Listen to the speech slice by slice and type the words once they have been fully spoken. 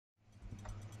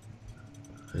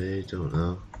I don't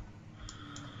know.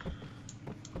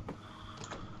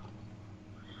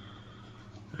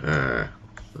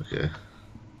 Okay.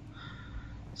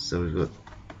 So we've got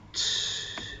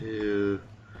 2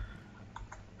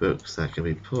 books that can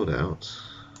be pulled out.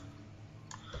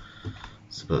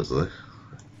 Supposedly.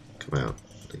 Come out.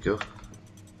 There you go.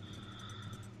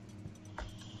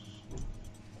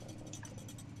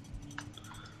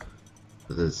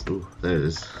 But there's, ooh, there it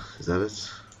is. Is that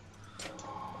it?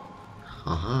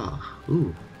 Aha.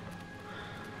 Ooh.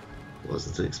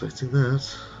 Wasn't expecting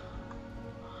that.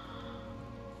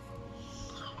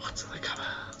 What's in the cupboard?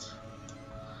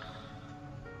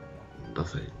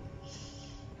 Nothing.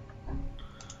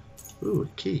 Ooh, a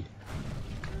key.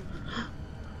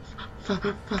 What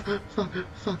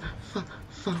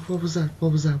was that?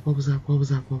 What was that? What was that? What was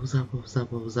that? What was that? What was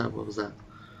that? What was that? What was that?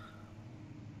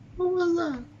 What was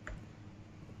that?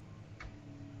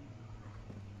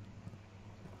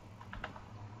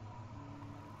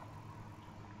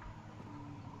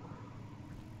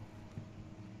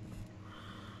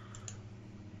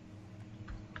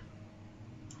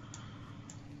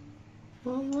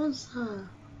 What was that?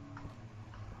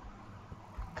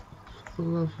 For the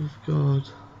love of God.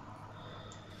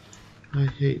 I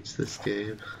hate this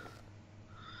game.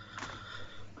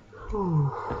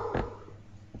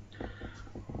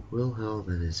 Wilhelm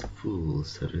and his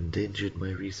fools have endangered my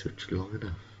research long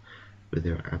enough with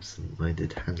their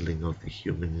absent-minded handling of the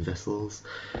human vessels.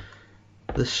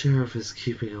 The sheriff is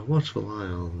keeping a watchful eye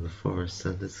on the forest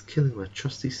and is killing my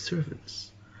trusty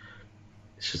servants.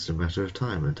 It's just a matter of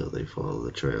time until they follow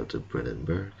the trail to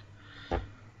Brennenburg.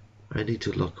 I need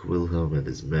to lock Wilhelm and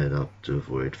his men up to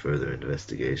avoid further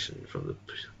investigation from the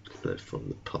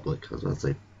public. I was about to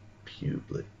say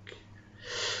public.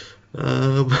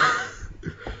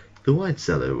 The wine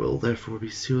cellar will therefore be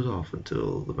sealed off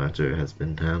until the matter has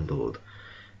been handled.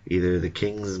 Either the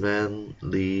king's men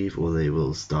leave or they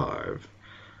will starve.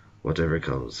 Whatever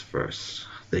comes first.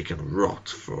 They can rot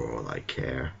for all I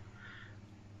care.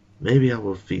 Maybe I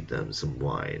will feed them some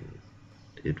wine.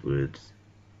 It would,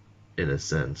 in a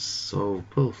sense, solve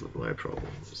both of my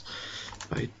problems.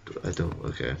 I don't,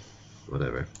 okay,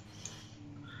 whatever.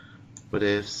 What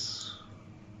ifs?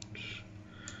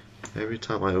 Every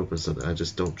time I open something, I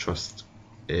just don't trust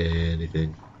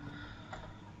anything.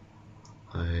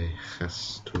 I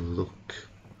has to look.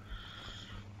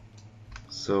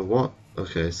 So what?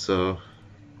 Okay, so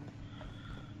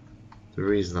the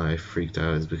reason I freaked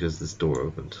out is because this door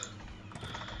opened.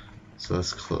 So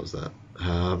let's close that.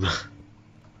 I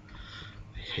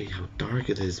hate how dark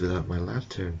it is without my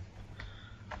lantern.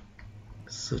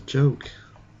 It's a joke.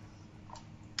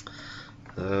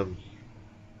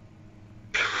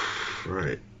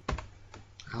 Right.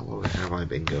 How long have I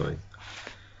been going?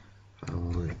 How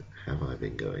long have I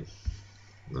been going?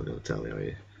 Not gonna tell me, are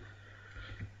you?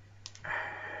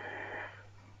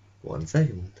 1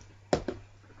 second.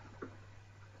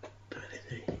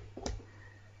 23.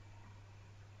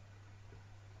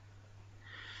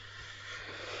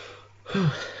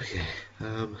 Okay.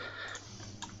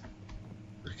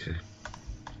 Okay.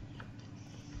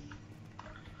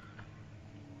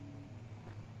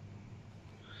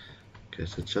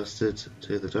 Get adjusted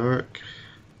to the dark.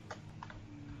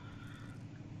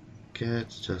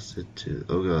 Get adjusted to...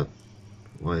 Oh god.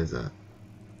 Why is that?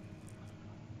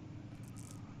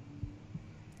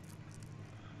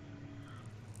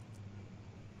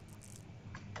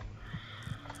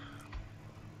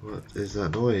 What is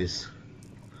that noise?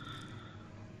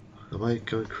 Am I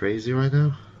going crazy right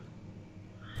now?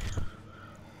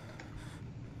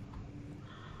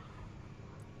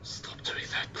 Stop doing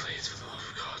that, please, for the love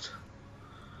of God.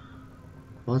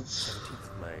 What? 17th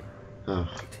May, Oh.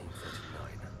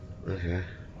 1839. Okay.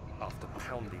 After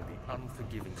pounding the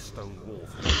unforgiving stone wall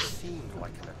for what seemed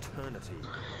like an eternity,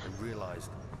 I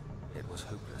realized it was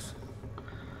hopeless.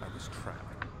 I was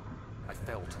trapped. I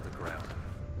fell to the ground,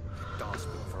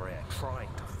 gasping for air, trying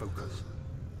to focus.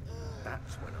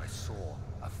 That's when I saw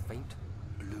a faint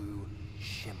blue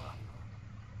shimmer.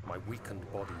 My weakened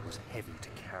body was heavy to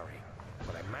carry,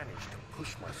 but I managed to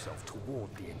push myself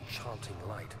toward the enchanting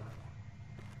light.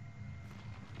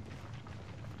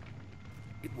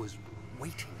 It was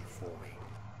waiting for me.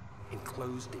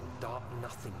 Enclosed in dark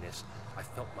nothingness, I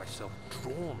felt myself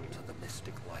drawn to the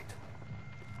mystic light.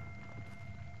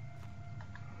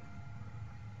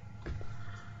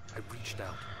 I reached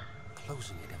out,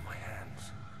 closing it in my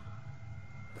hands.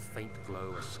 The faint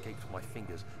glow escaped my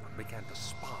fingers and began to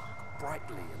spark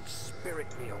brightly and spirit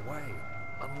me away,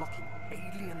 unlocking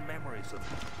alien memories of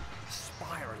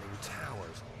spiraling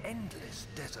towers, endless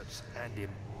deserts, and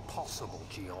impossible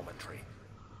geometry.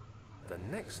 The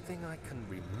next thing I can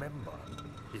remember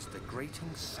is the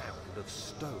grating sound of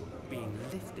stone being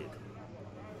lifted,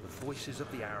 the voices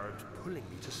of the Arabs pulling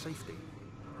me to safety,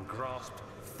 and grasped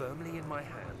firmly in my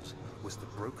hands was the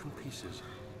broken pieces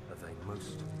of a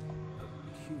most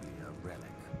peculiar relic.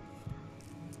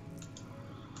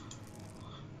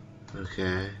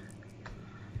 Okay.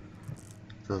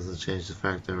 Doesn't change the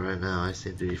fact that right now I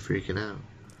seem to be freaking out.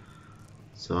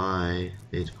 So I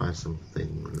need to find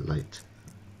something light.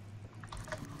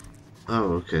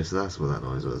 Oh, okay, so that's what that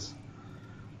noise was.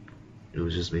 It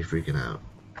was just me freaking out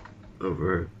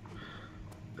over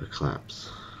a collapse.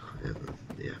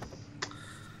 Yeah.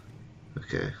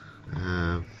 Okay.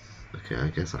 Okay, I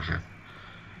guess I have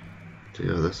to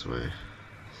go this way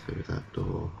through that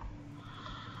door.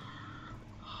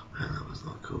 Oh man, that was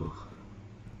not cool.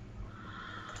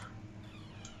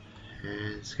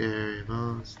 And scary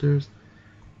monsters.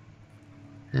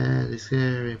 And the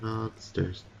scary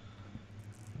monsters.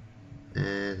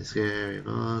 And the scary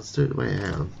monsters. Wait,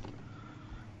 hang on.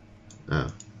 Oh.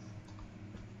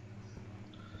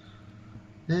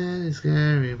 And the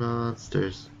scary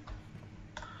monsters.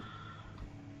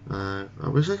 I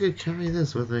wish I could carry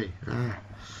this with me.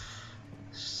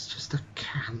 It's just a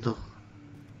candle.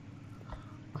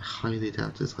 I highly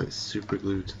doubt it's like super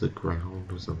glued to the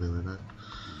ground or something like that.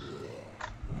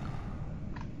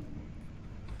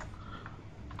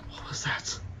 What was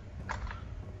that?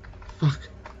 Fuck.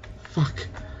 Fuck.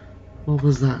 What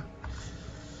was that?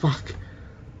 Fuck.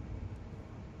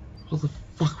 What the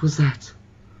fuck was that?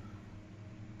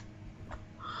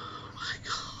 Oh my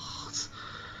god.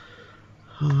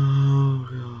 Oh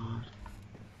god.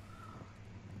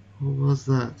 What was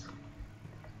that?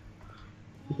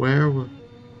 Where was...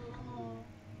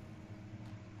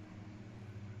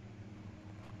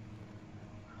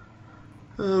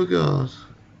 Oh god.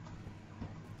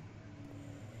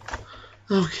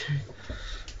 Okay.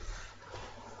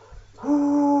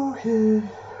 Okay.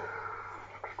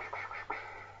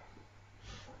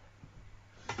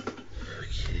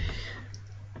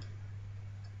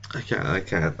 Okay. I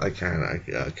can't.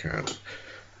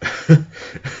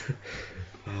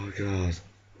 Oh god.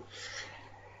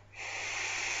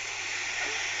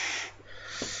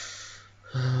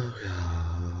 Oh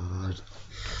god.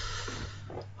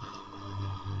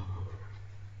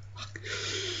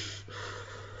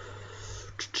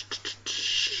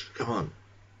 Come on.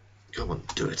 Come on,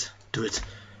 do it. Do it.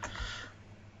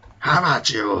 How about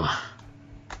you?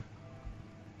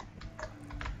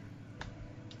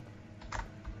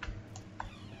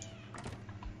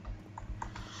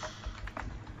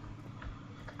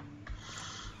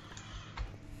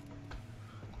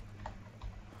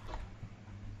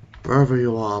 Wherever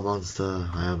you are, monster,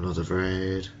 I am not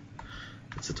afraid.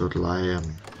 It's a total lie. I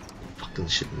am fucking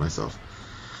shitting myself.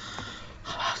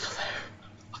 I'm out of there.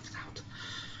 Fucking out.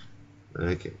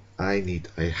 Okay,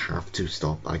 I have to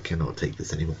stop. I cannot take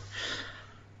this anymore.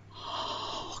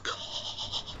 Oh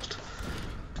god.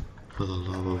 For the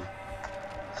love of...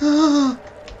 Ah!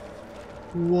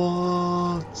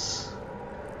 What?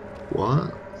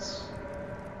 What?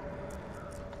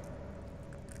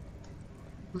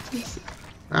 What is it?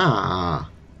 Ah!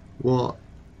 What?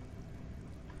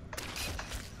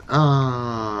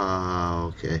 Ah,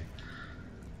 okay.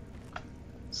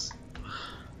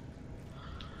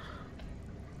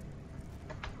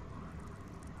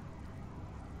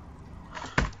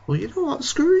 Well, you know what?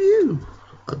 Screw you.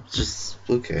 I'm just...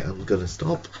 Okay, I'm gonna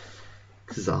stop.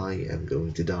 Because I am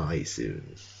going to die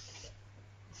soon.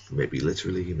 Maybe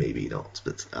literally, maybe not.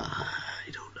 But I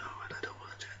don't know, and I don't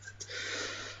want to chance it.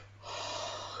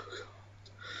 Oh,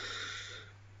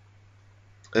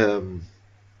 God.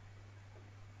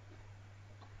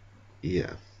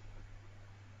 Yeah.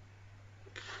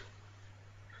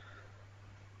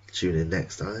 Tune in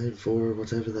next time for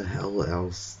whatever the hell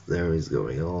else there is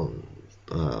going on.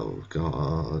 Oh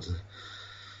god.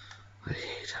 I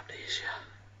hate Amnesia.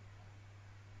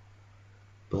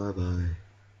 Bye bye.